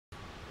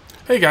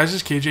Hey guys,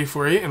 it's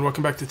KJ48 and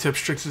welcome back to Tips,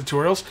 Tricks, and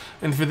Tutorials.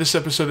 And for this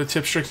episode of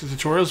Tips, Tricks, and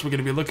Tutorials, we're going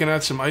to be looking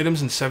at some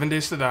items in 7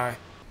 Days to Die.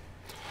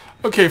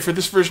 Okay, for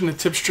this version of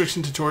Tips, Tricks,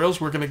 and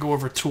Tutorials, we're going to go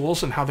over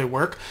tools and how they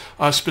work,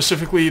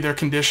 specifically their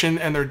condition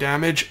and their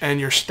damage and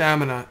your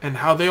stamina, and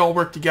how they all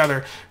work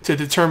together to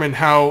determine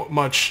how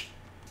much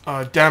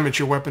damage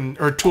your weapon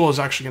or tool is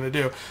actually going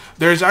to do.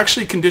 There's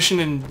actually condition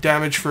and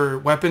damage for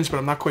weapons, but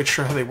I'm not quite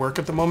sure how they work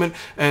at the moment,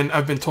 and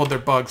I've been told they're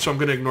bugged, so I'm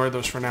going to ignore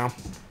those for now.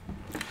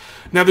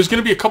 Now, there's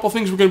going to be a couple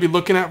things we're going to be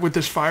looking at with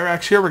this fire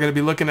axe here. We're going to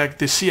be looking at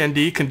the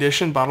CND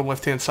condition, bottom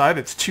left-hand side.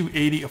 It's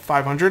 280 of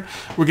 500.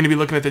 We're going to be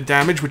looking at the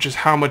damage, which is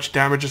how much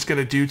damage it's going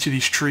to do to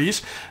these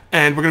trees.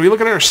 And we're going to be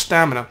looking at our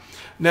stamina.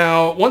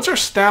 Now, once our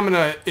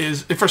stamina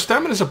is, if our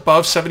stamina is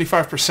above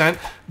 75%,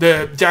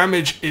 the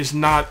damage is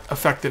not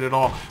affected at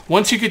all.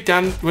 Once you get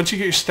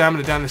your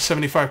stamina down to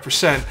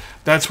 75%,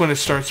 that's when it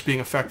starts being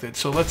affected.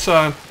 So let's,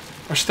 our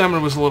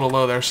stamina was a little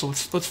low there, so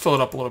let's fill it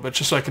up a little bit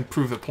just so I can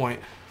prove the point.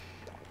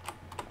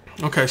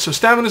 Okay, so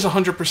stamina is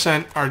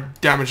 100%, our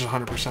damage is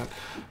 100%.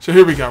 So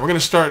here we go. We're going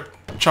to start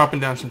chopping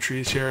down some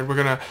trees here, and we're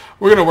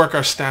gonna work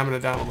our stamina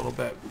down a little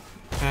bit.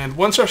 And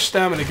once our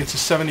stamina gets to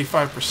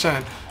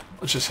 75%,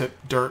 let's just hit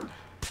dirt.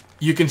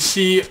 You can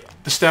see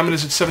the stamina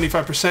is at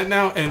 75%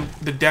 now, and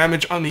the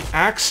damage on the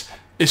axe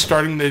is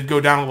starting to go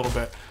down a little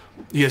bit.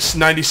 Yes,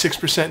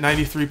 96%,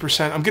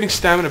 93%. I'm getting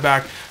stamina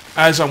back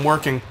as I'm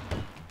working.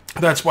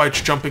 That's why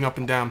it's jumping up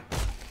and down.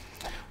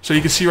 So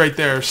you can see right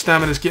there,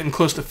 stamina is getting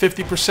close to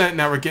 50%.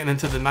 Now we're getting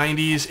into the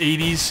 90s,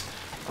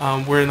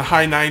 80s. We're in the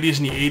high 90s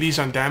and the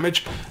 80s on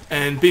damage.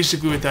 And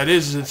basically what that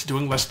is it's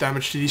doing less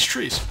damage to these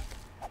trees.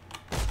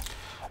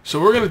 So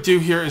what we're going to do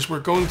here is we're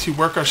going to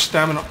work our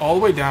stamina all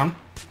the way down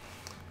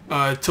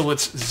till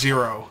it's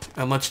 0.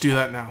 And let's do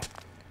that now.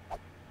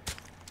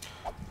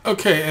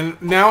 Okay,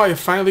 and now I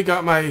finally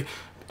got my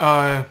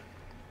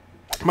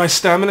my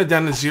stamina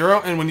down to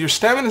 0. And when your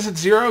stamina is at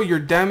 0, your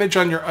damage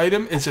on your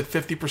item is at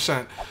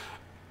 50%.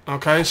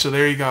 Okay, so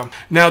there you go.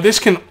 Now this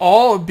can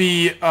all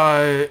be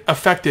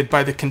affected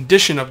by the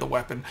condition of the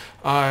weapon.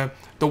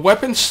 The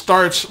weapon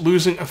starts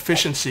losing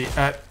efficiency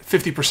at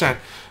 50%.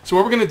 So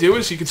what we're going to do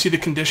is, you can see the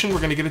condition, we're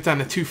going to get it down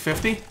to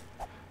 250.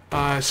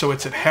 So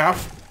it's at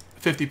half,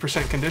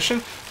 50%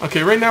 condition.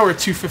 Okay, right now we're at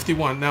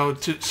 251. Now,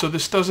 so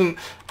this doesn't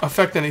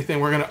affect anything.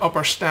 We're going to up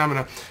our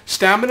stamina.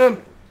 Stamina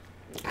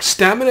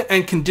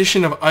and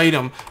condition of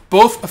item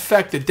both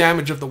affect the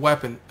damage of the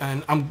weapon,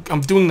 and I'm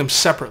doing them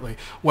separately.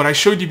 What I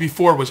showed you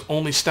before was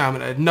only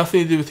stamina. It had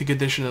nothing to do with the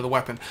condition of the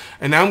weapon.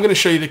 And now I'm going to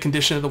show you the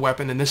condition of the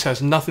weapon, and this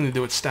has nothing to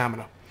do with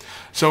stamina.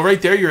 So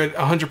right there, you're at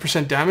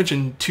 100% damage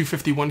in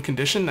 251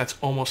 condition. That's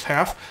almost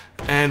half.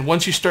 And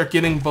once you start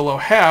getting below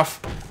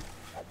half,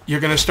 you're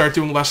going to start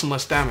doing less and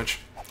less damage.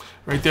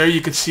 Right there,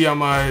 you can see I'm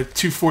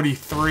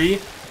 243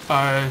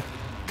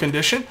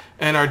 condition,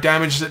 and our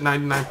damage is at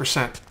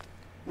 99%.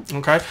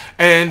 Okay,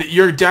 and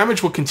your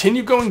damage will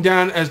continue going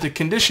down as the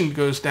condition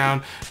goes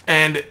down,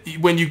 and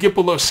when you get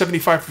below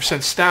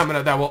 75%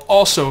 stamina, that will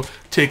also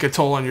take a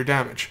toll on your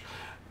damage.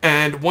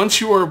 And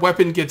once your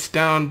weapon gets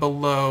down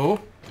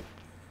below,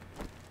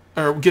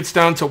 or gets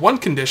down to 1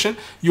 condition,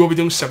 you will be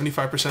doing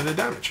 75% of the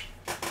damage.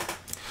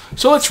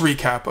 So let's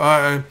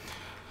recap.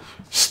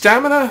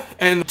 Stamina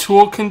and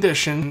tool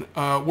condition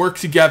work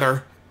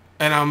together,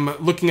 and I'm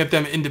looking at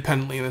them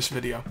independently in this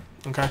video.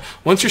 Okay.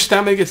 Once your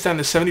stamina gets down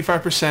to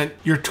 75%,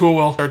 your tool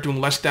will start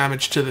doing less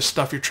damage to the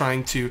stuff you're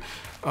trying to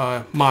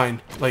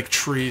mine, like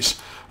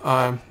trees.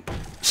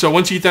 So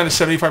once you get down to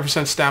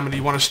 75% stamina,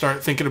 you want to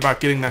start thinking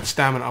about getting that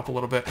stamina up a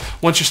little bit.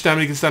 Once your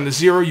stamina gets down to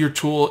 0, your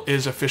tool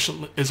is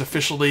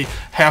officially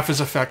half as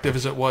effective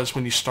as it was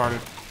when you started.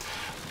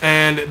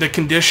 And the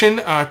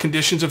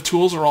conditions of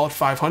tools are all at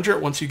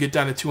 500. Once you get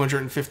down to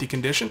 250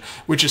 condition,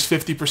 which is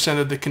 50%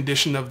 of the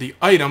condition of the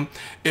item,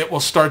 it will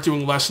start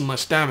doing less and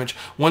less damage.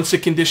 Once the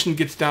condition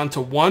gets down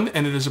to 1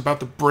 and it is about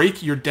to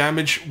break, your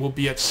damage will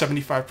be at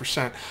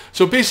 75%.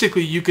 So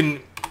basically, you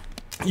can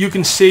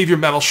save your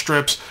metal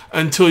strips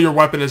until your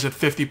weapon is at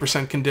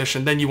 50%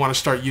 condition. Then you want to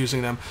start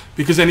using them,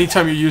 because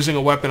anytime you're using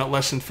a weapon at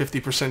less than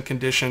 50%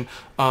 condition,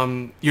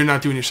 you're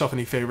not doing yourself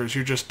any favors.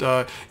 You're just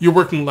you're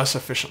working less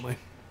efficiently.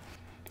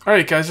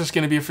 Alright guys, that's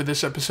going to be it for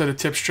this episode of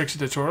Tips, Tricks,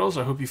 and Tutorials.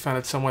 I hope you found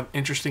it somewhat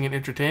interesting and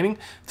entertaining.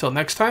 Till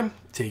next time,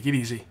 take it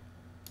easy.